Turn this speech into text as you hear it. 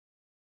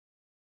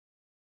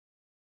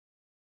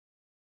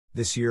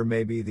This year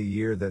may be the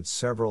year that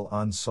several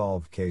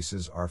unsolved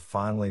cases are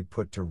finally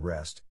put to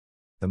rest.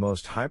 The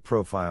most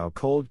high-profile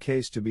cold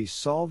case to be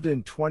solved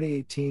in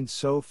 2018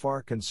 so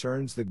far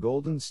concerns the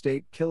Golden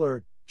State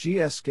Killer,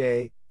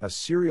 GSK, a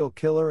serial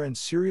killer and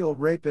serial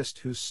rapist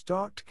who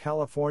stalked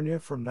California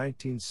from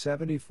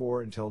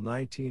 1974 until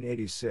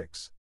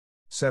 1986.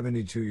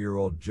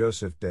 72-year-old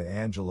Joseph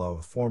DeAngelo,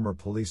 a former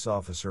police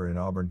officer in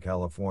Auburn,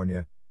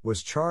 California,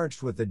 was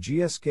charged with the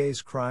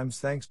GSK's crimes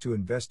thanks to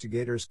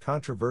investigators'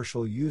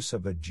 controversial use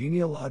of a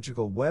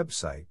genealogical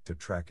website to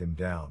track him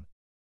down.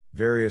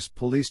 Various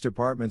police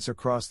departments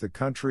across the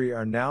country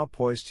are now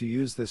poised to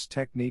use this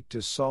technique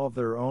to solve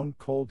their own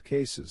cold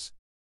cases.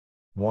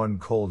 One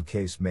cold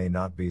case may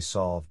not be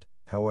solved,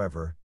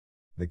 however.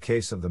 The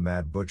case of the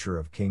Mad Butcher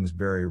of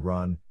Kingsbury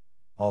Run,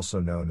 also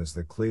known as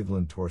the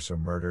Cleveland Torso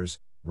Murders,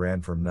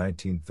 ran from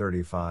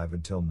 1935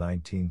 until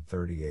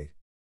 1938.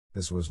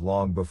 This was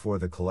long before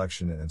the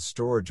collection and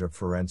storage of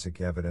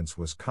forensic evidence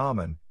was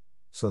common,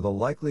 so the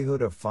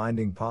likelihood of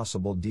finding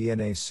possible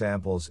DNA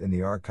samples in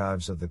the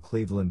archives of the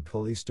Cleveland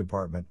Police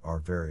Department are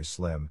very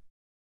slim.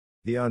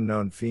 The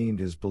unknown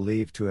fiend is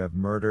believed to have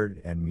murdered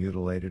and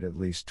mutilated at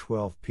least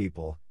 12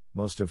 people,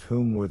 most of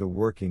whom were the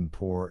working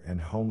poor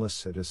and homeless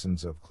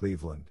citizens of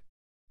Cleveland.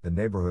 The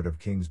neighborhood of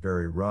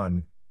Kingsbury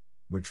Run,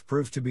 which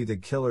proved to be the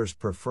killer's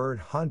preferred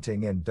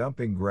hunting and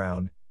dumping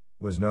ground,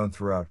 was known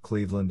throughout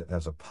Cleveland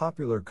as a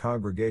popular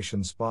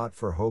congregation spot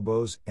for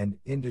hobos and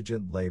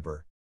indigent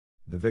labor.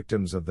 The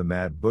victims of the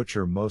Mad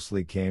Butcher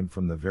mostly came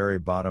from the very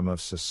bottom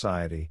of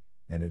society,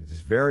 and it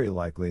is very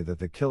likely that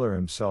the killer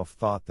himself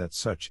thought that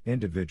such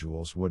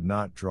individuals would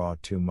not draw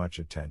too much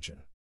attention.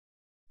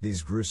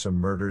 These gruesome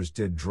murders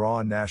did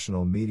draw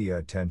national media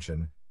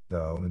attention,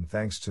 though, and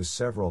thanks to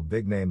several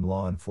big-name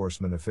law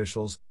enforcement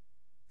officials,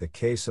 the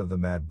case of the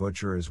Mad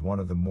Butcher is one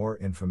of the more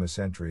infamous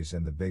entries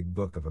in the Big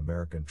Book of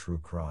American True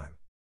Crime.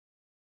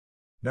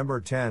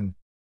 Number 10.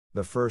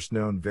 The first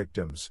known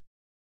victims.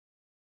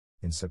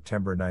 In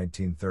September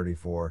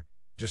 1934,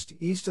 just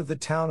east of the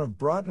town of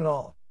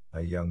Braunau,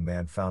 a young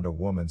man found a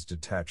woman's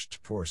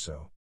detached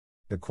torso.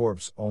 The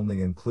corpse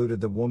only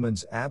included the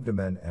woman's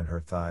abdomen and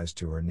her thighs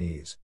to her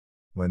knees.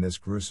 When this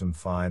gruesome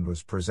find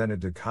was presented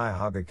to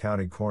Cuyahoga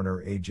County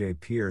Coroner A.J.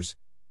 Pierce,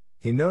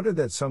 he noted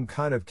that some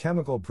kind of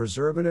chemical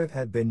preservative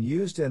had been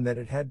used and that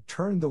it had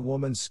turned the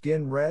woman's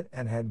skin red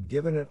and had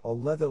given it a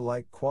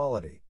leather-like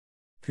quality.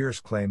 Pierce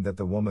claimed that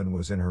the woman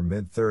was in her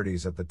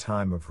mid-30s at the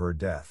time of her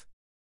death.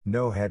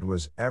 No head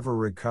was ever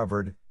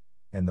recovered,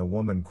 and the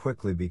woman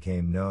quickly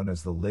became known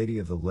as the Lady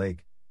of the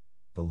Lake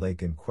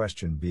in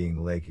question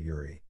being Lake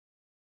Erie.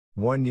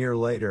 1 year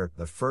later,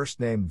 the first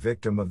named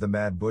victim of the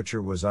Mad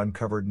Butcher was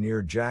uncovered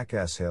near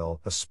Jackass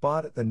Hill, a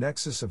spot at the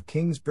nexus of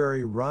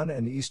Kingsbury Run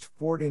and East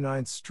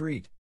 49th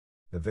Street.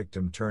 The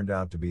victim turned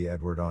out to be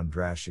Edward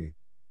Ondraschi,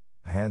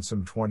 a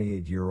handsome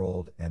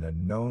 28-year-old and a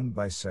known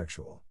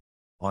bisexual.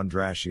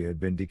 Ondraschi had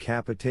been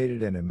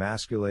decapitated and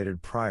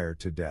emasculated prior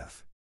to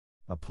death.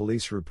 A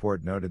police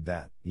report noted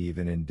that,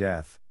 even in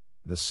death,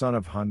 the son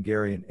of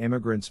Hungarian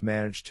immigrants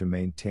managed to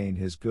maintain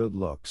his good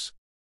looks.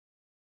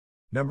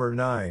 Number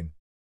 9.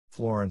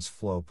 Florence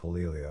Flo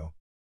Polilio.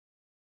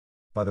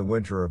 By the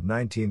winter of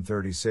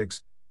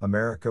 1936,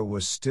 America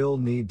was still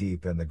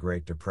knee-deep in the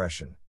Great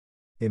Depression.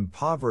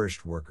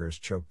 Impoverished workers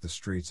choked the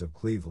streets of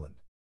Cleveland.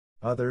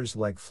 Others,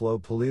 like Flo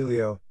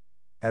Polilio,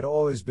 had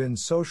always been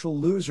social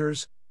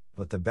losers,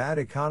 but the bad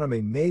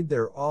economy made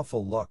their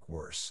awful luck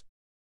worse.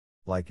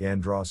 Like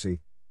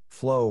Andrassi,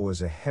 Flo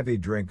was a heavy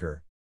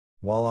drinker,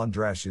 while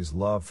Ondraschi's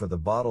love for the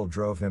bottle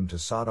drove him to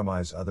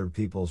sodomize other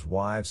people's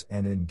wives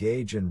and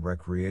engage in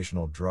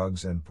recreational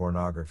drugs and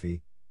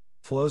pornography.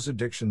 Flo's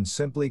addiction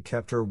simply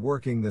kept her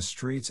working the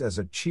streets as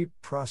a cheap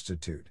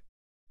prostitute.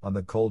 On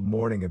the cold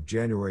morning of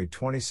January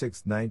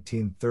 26,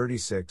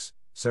 1936,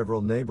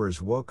 several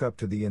neighbors woke up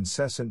to the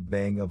incessant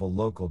baying of a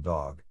local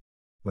dog.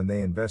 When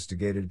they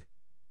investigated,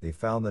 they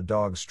found the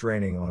dog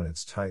straining on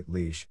its tight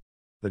leash.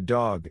 The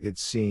dog, it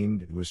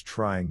seemed, was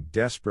trying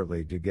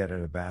desperately to get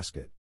at a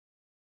basket.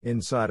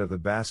 Inside of the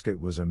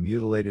basket was a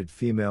mutilated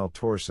female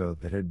torso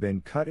that had been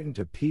cut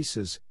into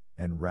pieces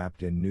and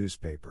wrapped in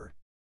newspaper.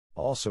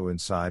 Also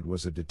inside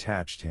was a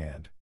detached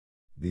hand.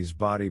 These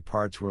body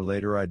parts were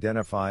later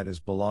identified as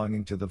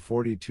belonging to the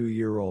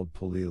 42-year-old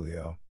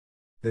Polilio.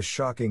 This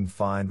shocking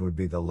find would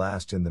be the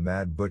last in the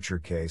Mad Butcher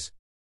case,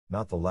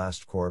 not the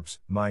last corpse,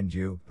 mind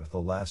you, but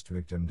the last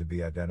victim to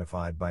be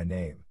identified by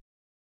name.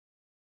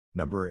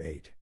 Number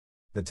 8.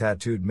 The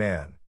Tattooed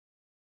Man.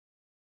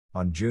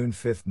 On June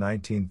 5,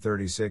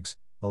 1936,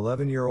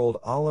 11-year-old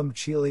Alam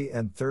Chile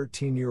and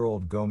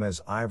 13-year-old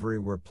Gomez Ivory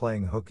were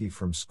playing hooky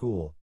from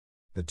school.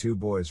 The two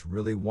boys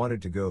really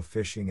wanted to go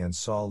fishing and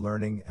saw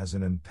learning as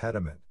an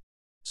impediment.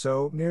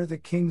 So, near the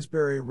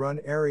Kingsbury Run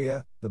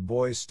area, the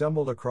boys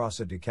stumbled across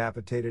a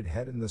decapitated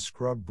head in the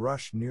scrub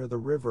brush near the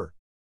river.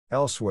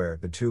 Elsewhere,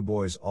 the two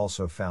boys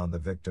also found the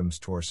victim's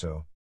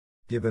torso.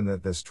 Given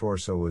that this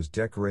torso was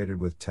decorated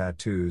with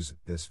tattoos,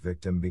 this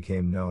victim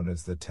became known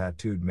as the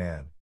Tattooed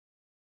Man.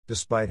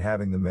 Despite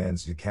having the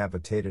man's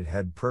decapitated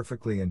head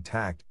perfectly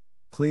intact,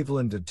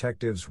 Cleveland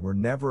detectives were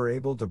never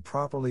able to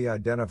properly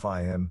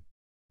identify him.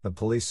 The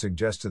police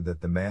suggested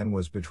that the man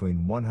was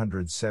between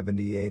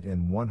 178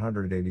 and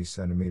 180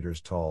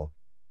 centimeters tall,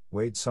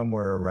 weighed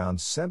somewhere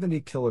around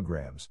 70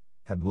 kilograms,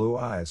 had blue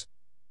eyes,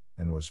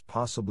 and was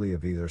possibly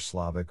of either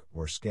Slavic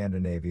or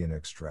Scandinavian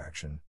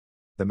extraction.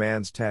 The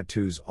man's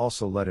tattoos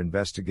also led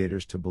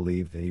investigators to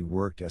believe that he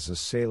worked as a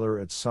sailor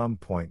at some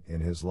point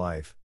in his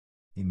life.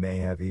 He may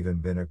have even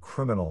been a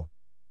criminal,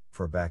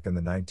 for back in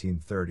the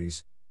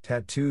 1930s,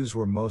 tattoos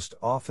were most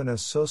often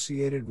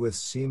associated with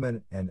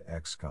seamen and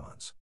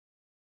ex-cons.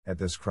 At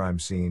this crime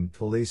scene,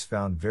 police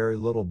found very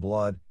little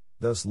blood,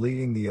 thus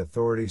leading the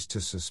authorities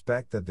to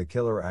suspect that the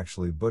killer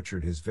actually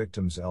butchered his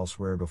victims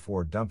elsewhere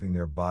before dumping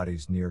their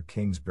bodies near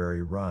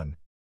Kingsbury Run.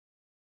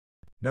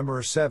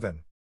 Number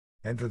 7.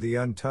 Enter the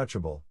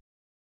untouchable.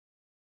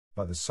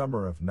 By the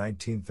summer of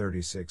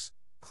 1936,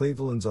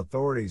 Cleveland's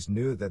authorities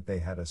knew that they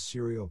had a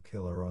serial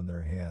killer on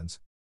their hands.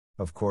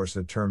 Of course,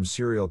 the term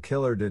serial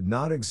killer did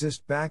not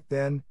exist back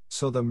then,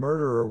 so the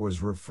murderer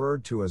was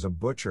referred to as a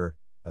butcher,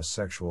 a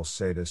sexual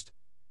sadist,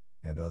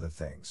 and other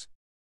things.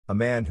 A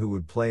man who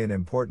would play an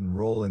important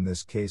role in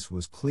this case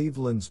was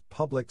Cleveland's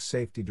public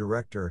safety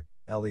director,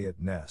 Elliot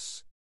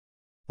Ness.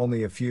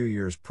 Only a few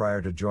years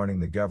prior to joining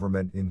the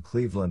government in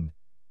Cleveland,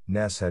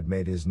 Ness had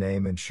made his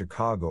name in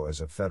Chicago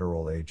as a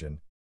federal agent.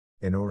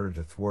 In order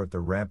to thwart the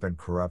rampant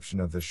corruption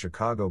of the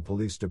Chicago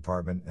Police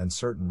Department and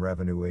certain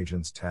revenue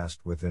agents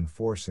tasked with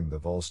enforcing the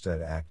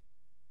Volstead Act,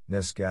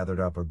 Ness gathered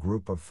up a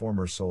group of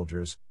former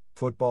soldiers,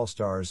 football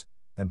stars,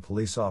 and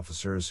police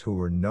officers who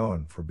were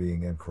known for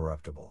being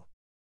incorruptible.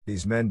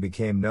 These men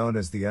became known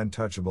as the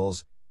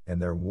Untouchables,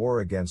 and their war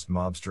against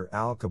mobster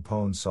Al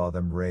Capone saw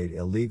them raid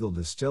illegal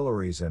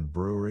distilleries and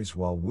breweries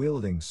while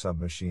wielding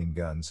submachine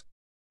guns.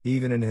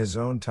 Even in his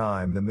own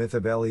time, the myth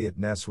of Elliot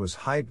Ness was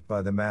hyped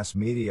by the mass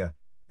media,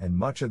 and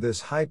much of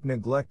this hype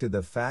neglected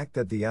the fact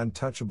that the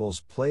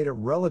Untouchables played a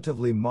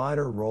relatively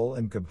minor role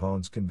in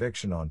Capone's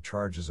conviction on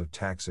charges of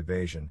tax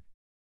evasion.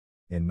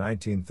 In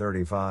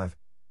 1935,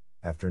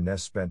 after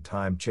Ness spent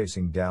time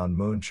chasing down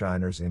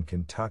moonshiners in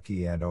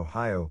Kentucky and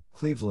Ohio,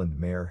 Cleveland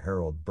Mayor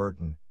Harold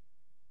Burton,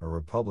 a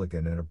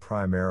Republican in a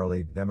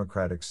primarily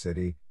Democratic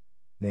city,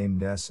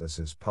 named Ness as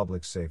his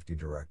public safety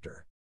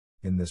director.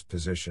 In this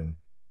position,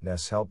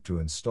 Ness helped to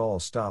install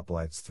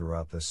stoplights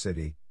throughout the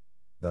city,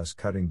 thus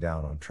cutting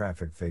down on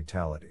traffic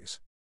fatalities.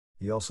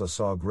 He also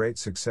saw great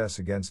success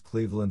against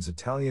Cleveland's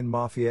Italian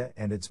mafia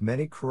and its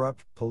many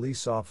corrupt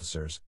police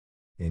officers.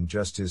 In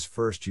just his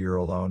first year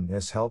alone,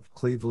 Ness helped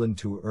Cleveland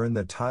to earn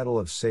the title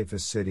of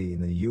safest city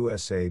in the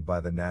USA by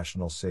the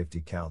National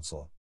Safety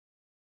Council.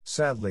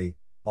 Sadly,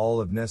 all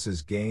of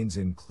Ness's gains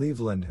in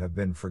Cleveland have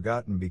been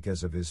forgotten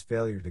because of his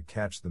failure to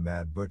catch the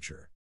Mad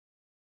Butcher.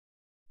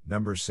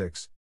 Number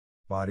 6.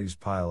 Bodies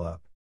pile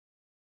up.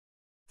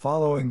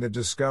 Following the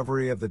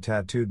discovery of the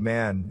tattooed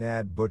man,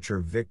 Mad Butcher,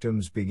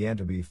 victims began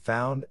to be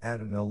found at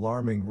an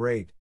alarming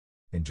rate.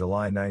 In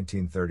July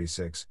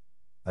 1936,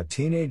 a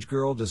teenage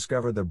girl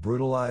discovered the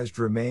brutalized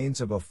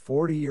remains of a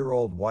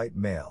 40-year-old white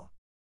male.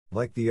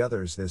 Like the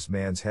others, this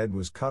man's head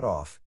was cut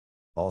off.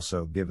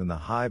 Also, given the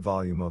high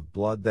volume of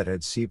blood that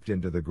had seeped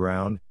into the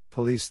ground,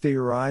 police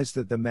theorized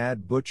that the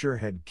Mad Butcher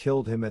had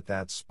killed him at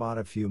that spot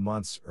a few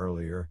months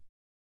earlier.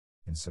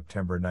 In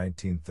September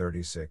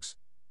 1936,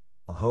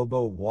 a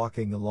hobo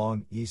walking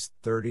along East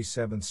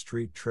 37th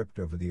Street tripped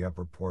over the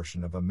upper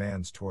portion of a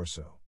man's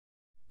torso.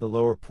 The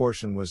lower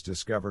portion was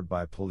discovered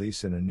by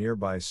police in a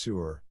nearby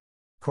sewer.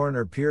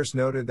 Coroner Pierce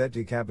noted that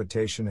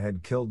decapitation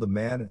had killed the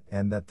man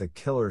and that the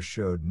killer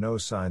showed no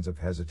signs of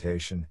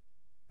hesitation,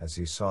 as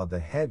he sawed the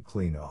head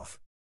clean off.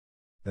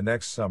 The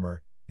next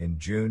summer, in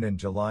June and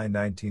July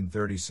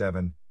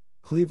 1937,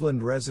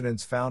 Cleveland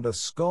residents found a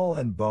skull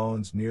and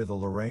bones near the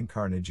Lorraine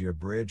Carnegie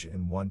Bridge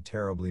and one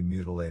terribly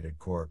mutilated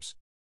corpse.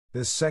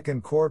 This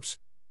second corpse,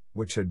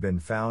 which had been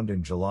found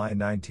in July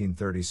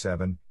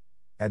 1937,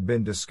 had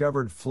been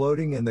discovered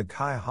floating in the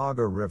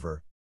Cuyahoga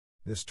River.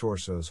 This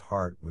torso's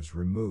heart was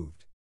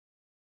removed.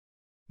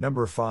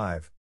 Number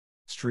 5.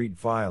 Street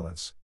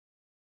violence.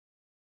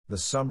 The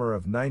summer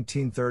of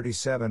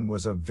 1937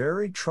 was a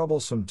very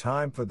troublesome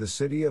time for the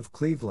city of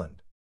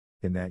Cleveland.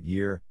 In that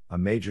year, a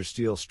major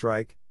steel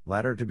strike,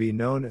 later to be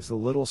known as the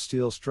Little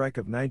Steel Strike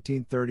of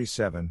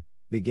 1937,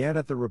 began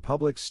at the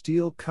Republic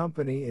Steel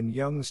Company in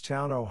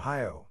Youngstown,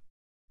 Ohio.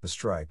 The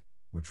strike,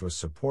 which was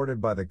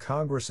supported by the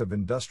Congress of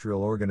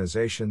Industrial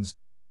Organizations,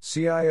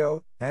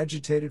 CIO,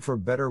 agitated for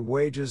better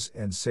wages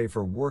and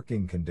safer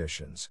working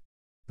conditions.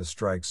 The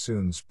strike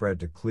soon spread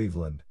to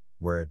Cleveland,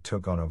 where it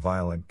took on a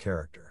violent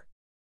character.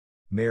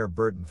 Mayor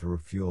Burton threw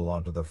fuel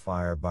onto the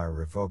fire by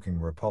revoking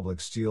Republic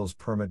Steel's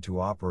permit to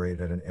operate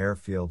at an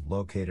airfield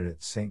located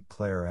at St.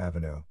 Clair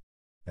Avenue.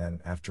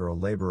 And after a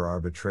labor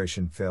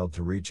arbitration failed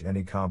to reach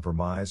any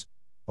compromise,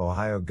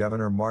 Ohio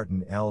Governor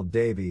Martin L.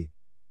 Davey,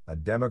 a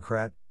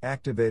Democrat,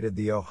 activated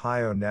the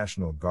Ohio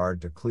National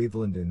Guard to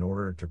Cleveland in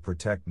order to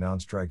protect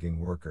non-striking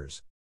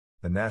workers.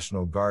 The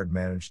National Guard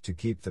managed to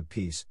keep the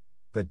peace,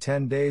 but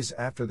 10 days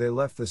after they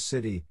left the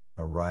city,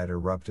 A riot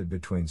erupted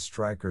between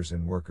strikers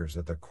and workers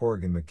at the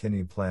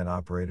Corrigan-McKinney plant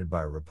operated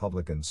by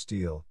Republican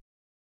Steel.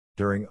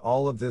 During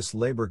all of this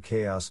labor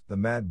chaos, the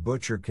Mad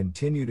Butcher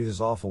continued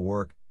his awful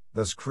work,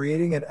 thus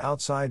creating an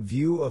outside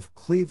view of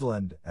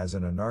Cleveland as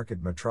an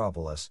anarchic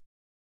metropolis.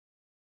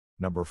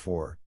 Number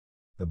 4.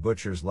 The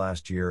Butcher's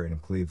last year in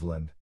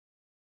Cleveland.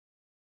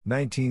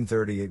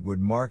 1938 would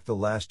mark the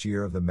last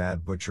year of the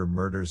Mad Butcher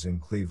murders in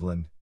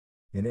Cleveland.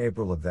 In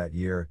April of that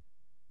year,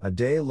 a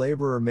day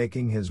laborer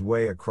making his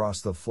way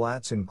across the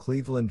flats in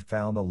Cleveland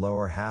found the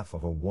lower half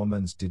of a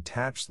woman's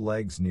detached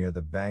legs near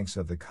the banks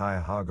of the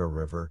Cuyahoga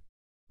River.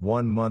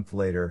 1 month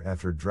later,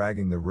 after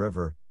dragging the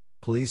river,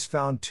 police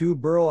found 2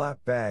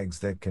 burlap bags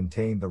that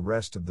contained the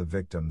rest of the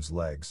victim's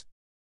legs.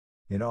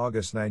 In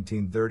August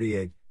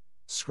 1938,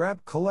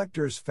 scrap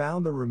collectors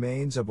found the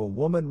remains of a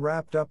woman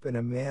wrapped up in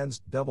a man's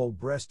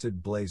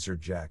double-breasted blazer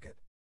jacket.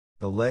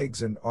 The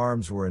legs and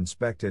arms were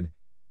inspected,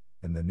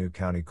 and the new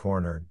county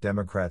coroner,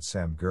 Democrat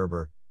Sam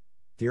Gerber,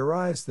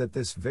 theorized that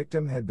this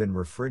victim had been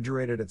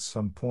refrigerated at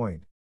some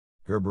point.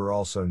 Gerber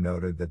also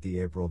noted that the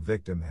April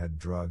victim had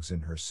drugs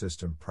in her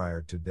system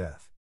prior to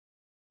death.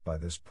 By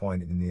this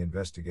point in the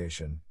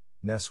investigation,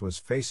 Ness was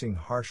facing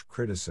harsh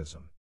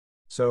criticism.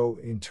 So,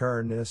 in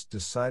turn, Ness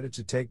decided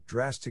to take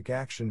drastic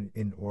action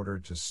in order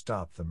to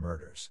stop the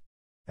murders.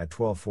 At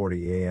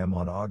 12:40 a.m.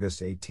 on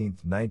August 18,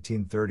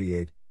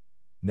 1938,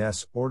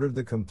 Ness ordered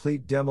the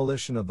complete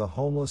demolition of the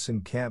homeless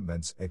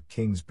encampments at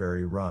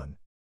Kingsbury Run.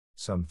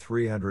 Some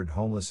 300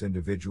 homeless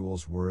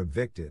individuals were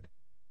evicted,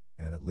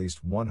 and at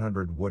least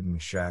 100 wooden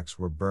shacks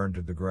were burned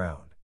to the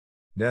ground.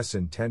 Ness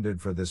intended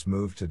for this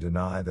move to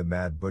deny the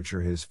Mad Butcher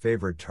his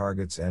favorite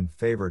targets and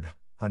favored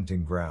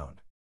hunting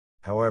ground.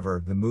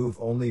 However, the move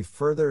only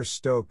further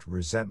stoked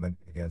resentment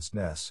against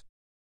Ness.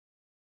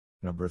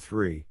 Number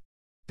 3.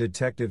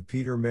 Detective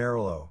Peter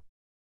Merylo.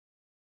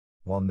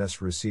 While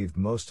Ness received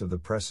most of the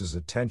press's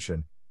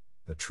attention,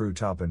 the true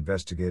top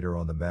investigator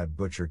on the Mad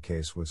Butcher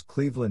case was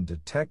Cleveland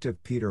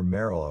detective Peter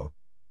Merylo,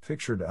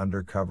 pictured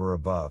undercover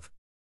above.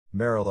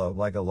 Merylo,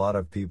 like a lot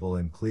of people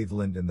in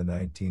Cleveland in the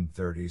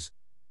 1930s,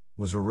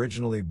 was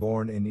originally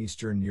born in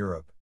Eastern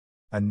Europe.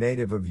 A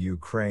native of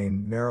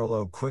Ukraine,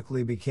 Merylo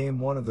quickly became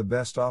one of the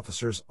best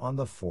officers on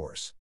the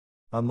force.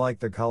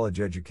 Unlike the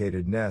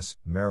college-educated Ness,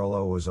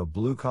 Merylo was a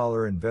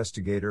blue-collar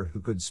investigator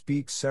who could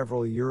speak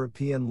several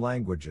European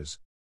languages.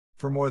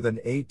 For more than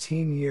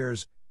 18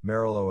 years,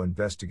 Merylo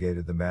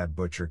investigated the Mad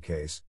Butcher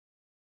case.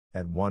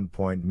 At one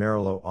point,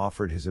 Merylo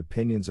offered his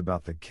opinions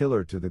about the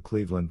killer to the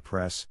Cleveland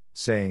press,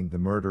 saying the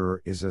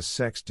murderer is a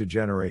sex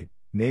degenerate,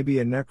 maybe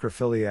a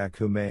necrophiliac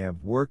who may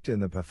have worked in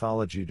the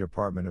pathology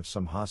department of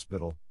some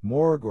hospital,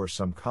 morgue or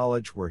some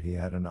college where he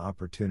had an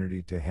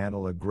opportunity to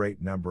handle a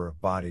great number of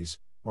bodies,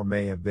 or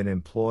may have been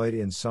employed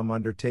in some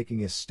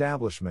undertaking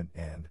establishment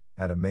and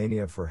had a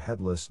mania for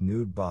headless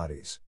nude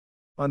bodies.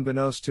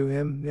 Unbeknownst to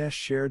him, Ness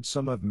shared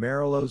some of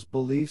Merylo's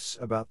beliefs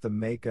about the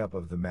makeup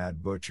of the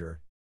Mad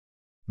Butcher.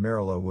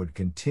 Merylo would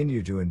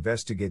continue to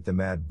investigate the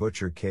Mad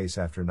Butcher case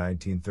after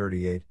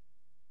 1938,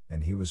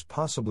 and he was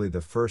possibly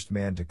the first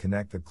man to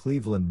connect the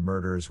Cleveland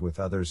murders with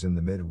others in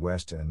the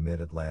Midwest and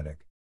Mid-Atlantic.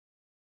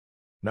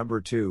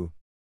 Number 2.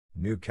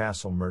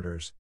 Newcastle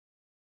murders.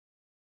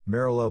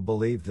 Merylo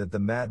believed that the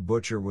Mad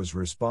Butcher was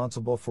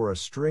responsible for a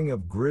string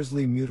of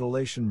grisly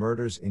mutilation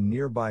murders in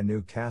nearby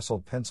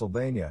Newcastle,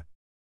 Pennsylvania.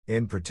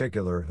 In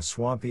particular, a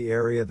swampy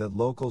area that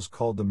locals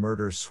called the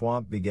Murder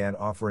Swamp began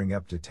offering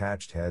up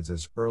detached heads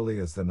as early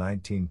as the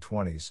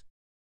 1920s.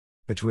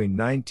 Between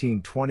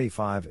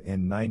 1925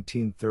 and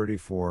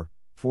 1934,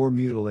 4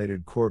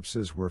 mutilated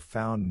corpses were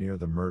found near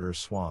the Murder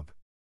Swamp.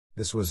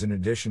 This was in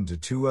addition to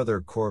 2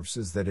 other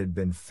corpses that had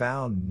been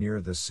found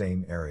near the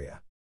same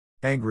area.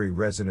 Angry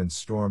residents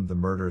stormed the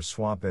Murder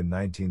Swamp in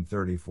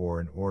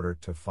 1934 in order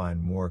to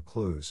find more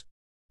clues.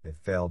 They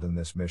failed in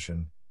this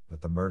mission,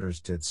 but the murders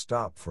did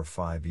stop for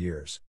 5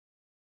 years.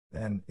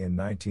 Then, in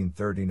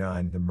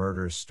 1939, the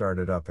murders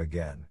started up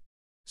again.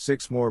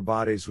 6 more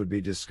bodies would be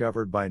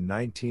discovered by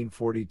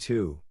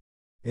 1942.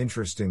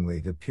 Interestingly,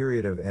 the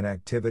period of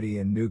inactivity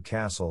in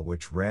Newcastle,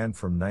 which ran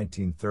from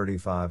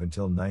 1935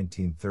 until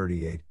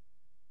 1938,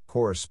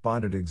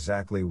 corresponded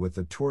exactly with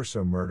the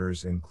torso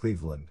murders in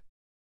Cleveland.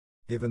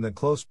 Given the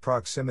close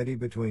proximity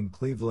between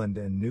Cleveland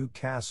and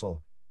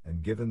Newcastle,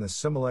 and given the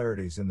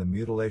similarities in the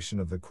mutilation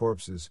of the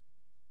corpses,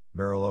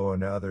 Merylo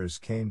and others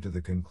came to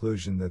the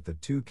conclusion that the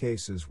 2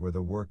 cases were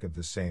the work of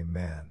the same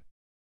man.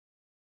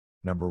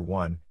 Number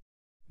 1.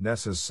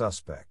 Ness's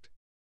suspect.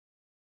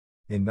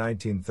 In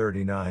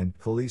 1939,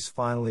 police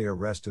finally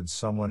arrested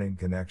someone in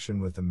connection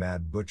with the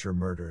Mad Butcher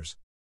murders.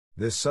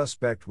 This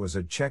suspect was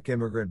a Czech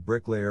immigrant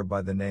bricklayer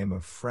by the name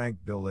of Frank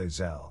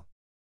Dolezal.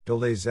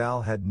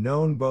 Dolezal had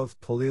known both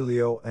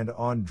Polilio and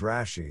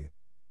Andraschi,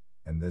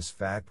 and this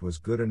fact was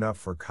good enough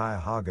for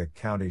Cuyahoga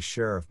County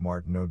Sheriff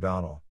Martin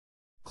O'Donnell.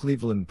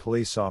 Cleveland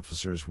police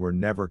officers were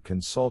never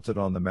consulted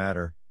on the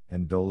matter,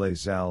 and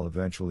Dolezal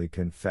eventually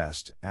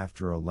confessed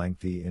after a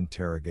lengthy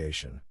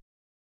interrogation.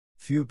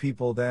 Few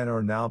people then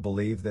or now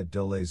believe that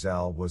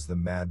Dolezal was the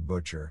Mad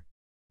Butcher.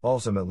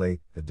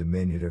 Ultimately, the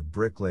diminutive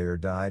bricklayer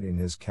died in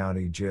his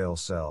county jail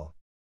cell.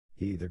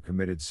 He either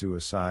committed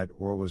suicide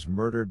or was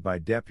murdered by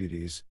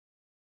deputies.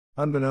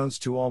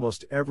 Unbeknownst to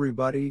almost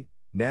everybody,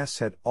 Ness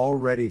had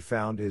already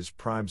found his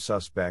prime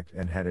suspect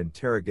and had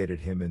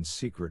interrogated him in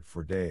secret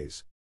for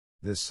days.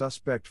 This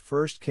suspect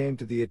first came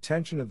to the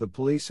attention of the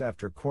police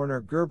after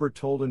Coroner Gerber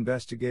told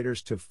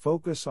investigators to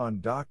focus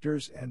on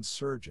doctors and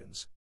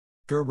surgeons.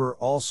 Gerber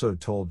also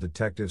told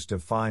detectives to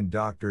find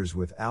doctors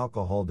with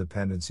alcohol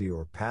dependency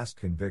or past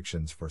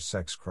convictions for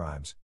sex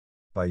crimes.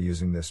 By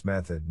using this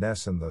method,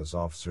 Ness and those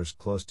officers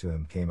close to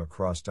him came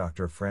across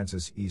Dr.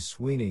 Francis E.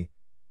 Sweeney,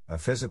 a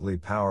physically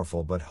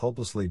powerful but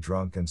hopelessly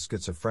drunk and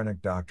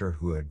schizophrenic doctor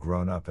who had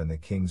grown up in the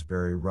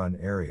Kingsbury Run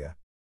area.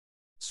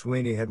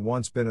 Sweeney had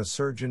once been a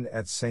surgeon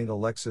at St.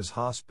 Alexis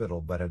Hospital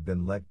but had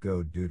been let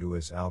go due to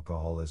his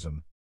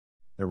alcoholism.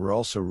 There were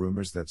also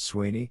rumors that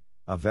Sweeney,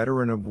 a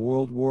veteran of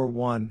World War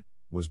I,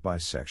 was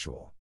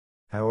bisexual.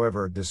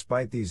 However,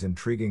 despite these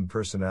intriguing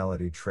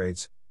personality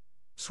traits,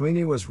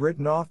 Sweeney was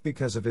written off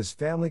because of his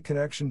family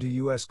connection to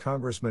U.S.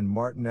 Congressman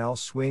Martin L.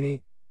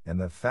 Sweeney, and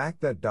the fact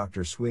that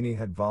Dr. Sweeney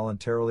had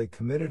voluntarily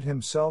committed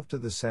himself to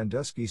the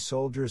Sandusky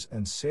Soldiers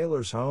and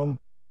Sailors Home,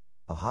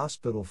 a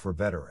hospital for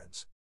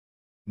veterans.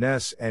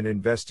 Ness and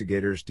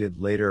investigators did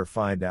later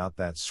find out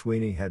that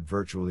Sweeney had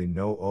virtually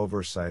no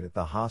oversight at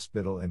the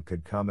hospital and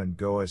could come and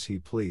go as he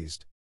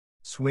pleased.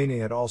 Sweeney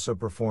had also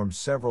performed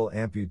several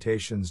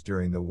amputations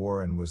during the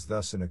war and was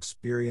thus an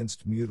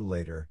experienced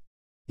mutilator.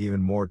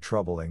 Even more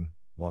troubling,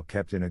 while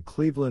kept in a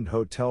Cleveland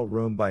hotel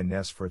room by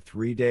Ness for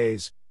 3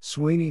 days,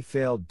 Sweeney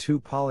failed 2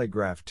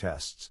 polygraph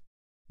tests.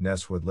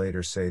 Ness would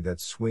later say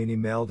that Sweeney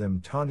mailed him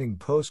taunting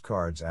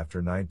postcards after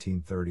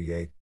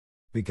 1938.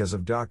 Because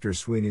of Dr.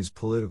 Sweeney's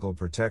political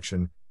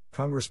protection,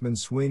 Congressman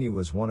Sweeney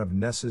was one of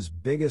Ness's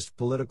biggest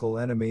political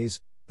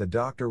enemies. The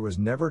doctor was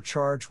never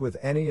charged with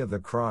any of the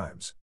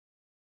crimes.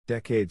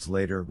 Decades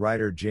later,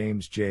 writer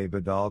James J.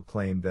 Badal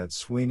claimed that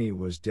Sweeney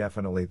was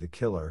definitely the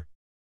killer.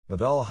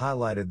 Badal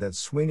highlighted that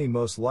Sweeney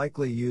most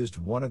likely used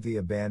one of the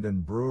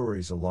abandoned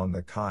breweries along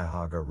the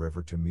Cuyahoga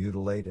River to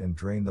mutilate and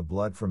drain the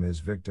blood from his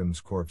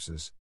victims'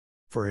 corpses.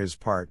 For his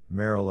part,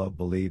 Merylo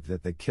believed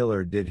that the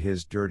killer did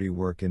his dirty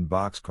work in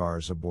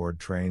boxcars aboard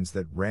trains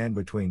that ran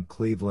between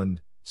Cleveland,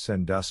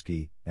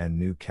 Sandusky, and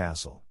New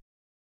Castle.